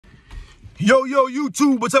Yo,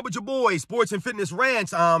 YouTube, what's up with your boy, Sports and Fitness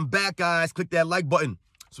Ranch? I'm back, guys. Click that like button.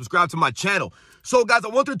 Subscribe to my channel. So, guys, I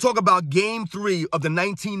wanted to talk about Game 3 of the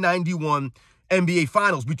 1991 NBA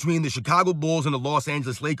Finals between the Chicago Bulls and the Los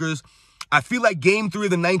Angeles Lakers. I feel like Game 3 of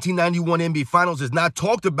the 1991 NBA Finals is not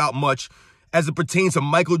talked about much as it pertains to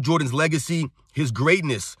Michael Jordan's legacy, his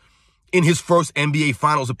greatness in his first NBA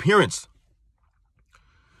Finals appearance.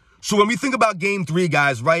 So when we think about Game 3,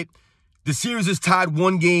 guys, right, the series is tied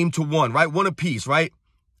 1-1, right? One apiece, right?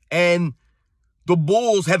 And the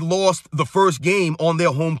Bulls had lost the first game on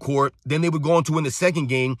their home court. Then they would go on to win the second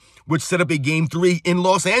game, which set up a Game 3 in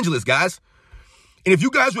Los Angeles, guys. And if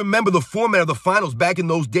you guys remember the format of the finals back in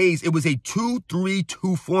those days, it was a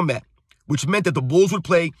 2-3-2 format, which meant that the Bulls would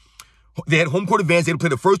play, they had home court advantage. They would play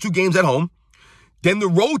the first 2 games at home. Then the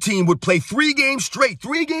road team would play 3 games straight,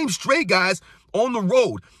 guys, on the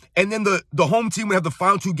road. And then the home team would have the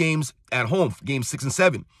final 2 games at home, games 6 and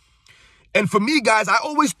 7. And for me, guys, I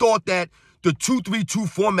always thought that the 2-3-2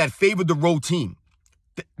 format favored the road team.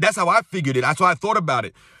 That's how I figured it. That's how I thought about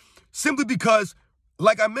it. Simply because,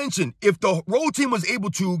 like I mentioned, if the road team was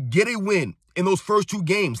able to get a win in those first 2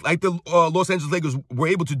 games, like the Los Angeles Lakers were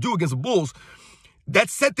able to do against the Bulls, that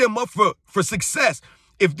set them up for success.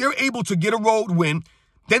 If they're able to get a road win,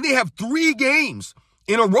 then they have 3 games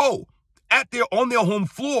in a row on their home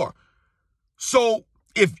floor. So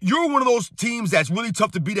if you're one of those teams that's really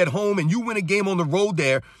tough to beat at home and you win a game on the road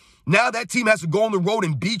there, now that team has to go on the road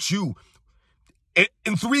and beat you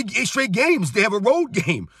in 3 straight games. They have a road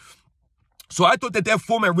game. So I thought that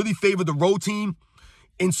format really favored the road team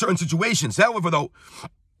in certain situations. However, though,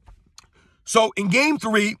 so in Game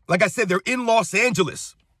 3, like I said, they're in Los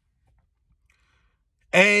Angeles.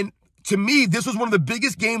 And to me, this was one of the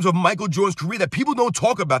biggest games of Michael Jordan's career that people don't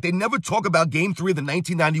talk about. They never talk about Game 3 of the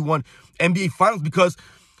 1991 NBA Finals because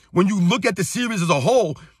when you look at the series as a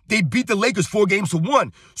whole, they beat the Lakers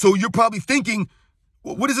 4-1. So you're probably thinking,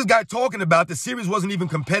 what is this guy talking about? The series wasn't even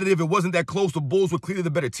competitive. It wasn't that close. The Bulls were clearly the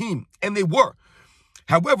better team, and they were.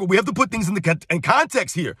 However, we have to put things in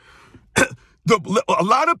context here. A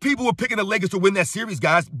lot of people were picking the Lakers to win that series,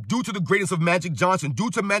 guys, due to the greatness of Magic Johnson,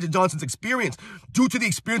 due to Magic Johnson's experience, due to the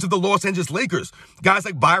experience of the Los Angeles Lakers. Guys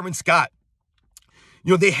like Byron Scott,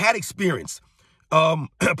 they had experience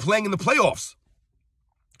playing in the playoffs.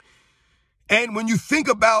 And when you think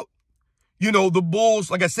about, the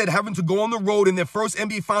Bulls, like I said, having to go on the road in their first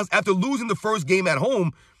NBA Finals after losing the first game at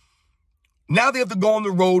home, now they have to go on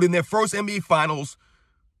the road in their first NBA Finals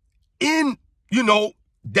in,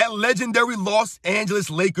 that legendary Los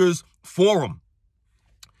Angeles Lakers forum.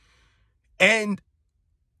 And,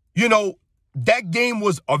 that game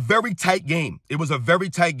was a very tight game. It was a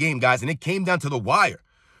very tight game, guys, and it came down to the wire.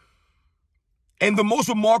 And the most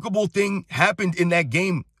remarkable thing happened in that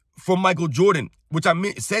game for Michael Jordan, which I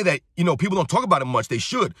say that, people don't talk about it much. They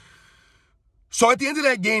should. So at the end of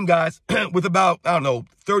that game, guys, with about,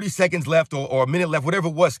 30 seconds left or a minute left, whatever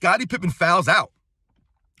it was, Scottie Pippen fouls out,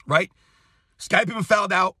 right? Scottie Pippen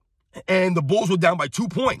fouled out, and the Bulls were down by 2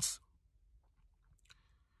 points.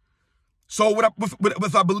 So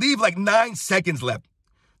with I believe, like 9 seconds left,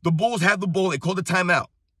 the Bulls had the ball. They called a timeout.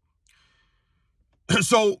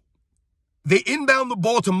 So they inbound the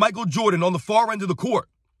ball to Michael Jordan on the far end of the court.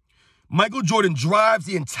 Michael Jordan drives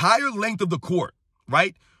the entire length of the court,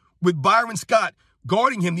 right? With Byron Scott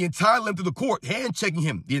guarding him the entire length of the court, hand-checking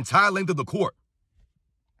him the entire length of the court.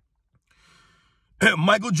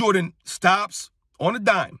 Michael Jordan stops on a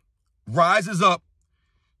dime, rises up,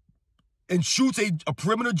 and shoots a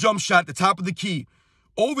perimeter jump shot at the top of the key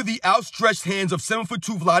over the outstretched hands of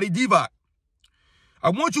 7'2" Vlade Divac.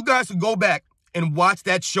 I want you guys to go back and watch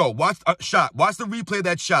that show. Watch the replay of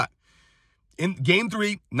that shot. In Game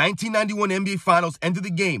 3, 1991 NBA Finals, end of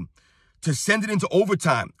the game, to send it into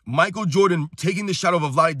overtime. Michael Jordan taking the shot over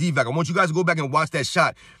Vlade Divac. I want you guys to go back and watch that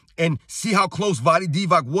shot and see how close Vlade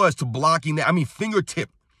Divac was to blocking that. Fingertip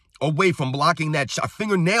away from blocking that shot.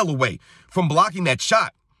 Fingernail away from blocking that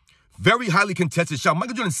shot. Very highly contested shot.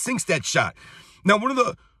 Michael Jordan sinks that shot. Now, one of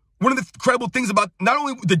the incredible things about not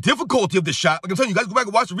only the difficulty of the shot, like I'm telling you, guys go back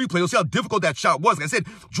and watch the replay. You'll see how difficult that shot was. Like I said,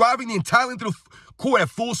 driving the entire length of the court at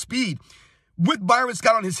full speed with Byron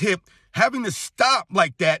Scott on his hip, having to stop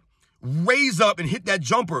like that, raise up and hit that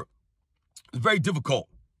jumper is very difficult.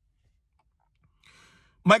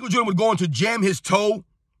 Michael Jordan would go on to jam his toe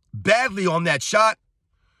badly on that shot,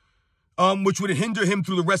 which would hinder him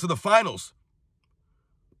through the rest of the finals.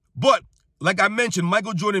 But, like I mentioned,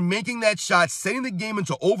 Michael Jordan making that shot, sending the game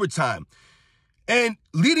into overtime. And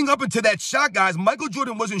leading up into that shot, guys, Michael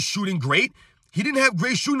Jordan wasn't shooting great. He didn't have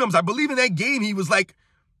great shooting numbers. I believe in that game, he was like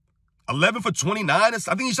 11 for 29. I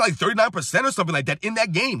think he shot like 39% or something like that in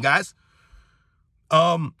that game, guys.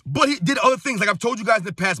 But he did other things. Like I've told you guys in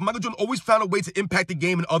the past, Michael Jordan always found a way to impact the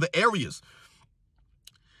game in other areas.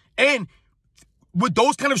 And with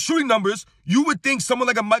those kind of shooting numbers, you would think someone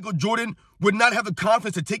like a Michael Jordan would not have the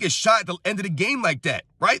confidence to take a shot at the end of the game like that,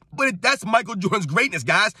 right? But that's Michael Jordan's greatness,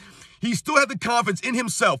 guys. He still had the confidence in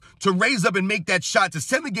himself to raise up and make that shot, to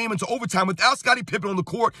send the game into overtime without Scottie Pippen on the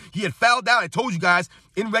court. He had fouled out, I told you guys,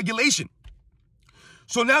 in regulation.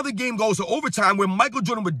 So now the game goes to overtime where Michael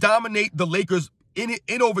Jordan would dominate the Lakers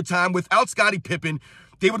in overtime without Scottie Pippen.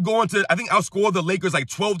 They would go into, I think, outscore the Lakers like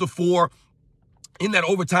 12-4 in that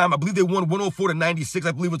overtime. I believe they won 104-96,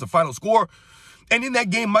 I believe was the final score. And in that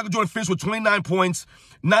game, Michael Jordan finished with 29 points,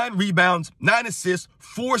 9 rebounds, 9 assists,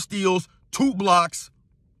 4 steals, 2 blocks.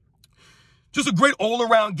 Just a great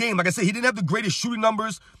all-around game. Like I said, he didn't have the greatest shooting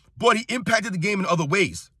numbers, but he impacted the game in other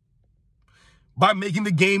ways by making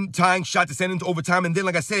the game-tying shot to send into overtime. And then,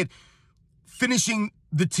 like I said, finishing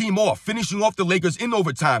the team off, finishing off the Lakers in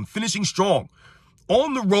overtime, finishing strong.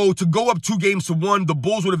 On the road to go up 2-1, the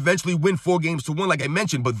Bulls would eventually win 4-1, like I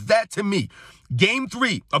mentioned. But that, to me, Game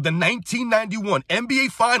 3 of the 1991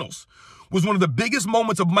 NBA Finals was one of the biggest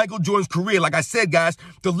moments of Michael Jordan's career. Like I said, guys,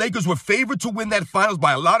 the Lakers were favored to win that finals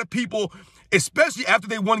by a lot of people, especially after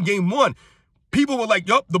they won Game 1. People were like,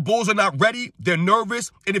 yup, the Bulls are not ready. They're nervous.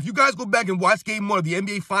 And if you guys go back and watch Game 1 of the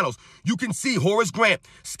NBA Finals, you can see Horace Grant,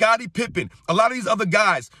 Scottie Pippen, a lot of these other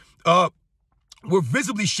guys were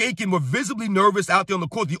visibly shaken, were visibly nervous out there on the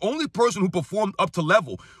court. The only person who performed up to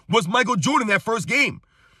level was Michael Jordan that first game.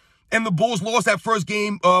 And the Bulls lost that first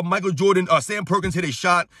game. Michael Jordan, Sam Perkins hit a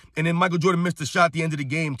shot, and then Michael Jordan missed a shot at the end of the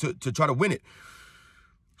game to try to win it.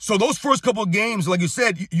 So those first couple of games, like you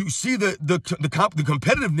said, you see the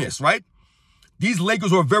competitiveness, right? These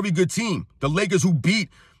Lakers were a very good team. The Lakers who beat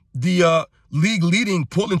the league-leading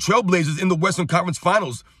Portland Trail Blazers in the Western Conference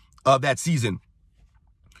Finals that season.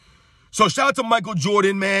 So shout out to Michael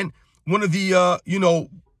Jordan, man. One of the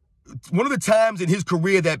times in his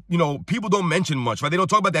career that, people don't mention much, right? They don't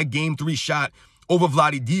talk about that Game 3 shot over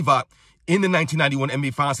Vlade Divac in the 1991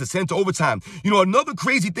 NBA Finals to send to overtime. Another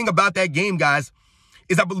crazy thing about that game, guys,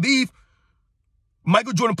 is I believe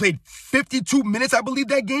Michael Jordan played 52 minutes, I believe,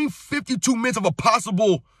 that game. 52 minutes of a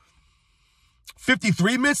possible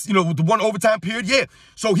 53 minutes, with the one overtime period. Yeah.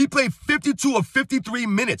 So he played 52 of 53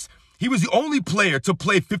 minutes. He was the only player to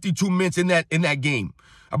play 52 minutes in that game.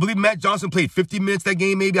 I believe Matt Johnson played 50 minutes that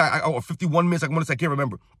game, maybe, or 51 minutes. I can't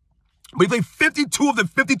remember. But he played 52 of the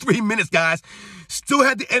 53 minutes, guys. Still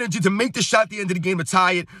had the energy to make the shot at the end of the game to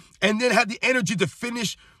tie it, and then had the energy to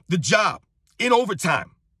finish the job in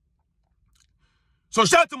overtime. So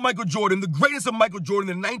shout out to Michael Jordan, the greatness of Michael Jordan,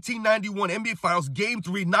 the 1991 NBA Finals, Game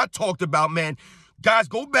 3, not talked about, man. Guys,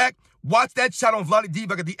 go back, watch that shot on Vlade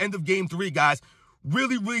Divac at the end of Game 3, guys.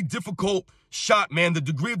 Really, really difficult shot, man. The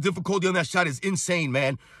degree of difficulty on that shot is insane,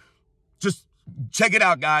 man. Just check it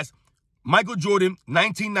out, guys. Michael Jordan,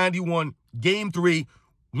 1991, Game 3,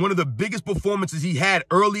 one of the biggest performances he had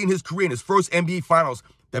early in his career in his first NBA Finals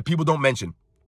that people don't mention.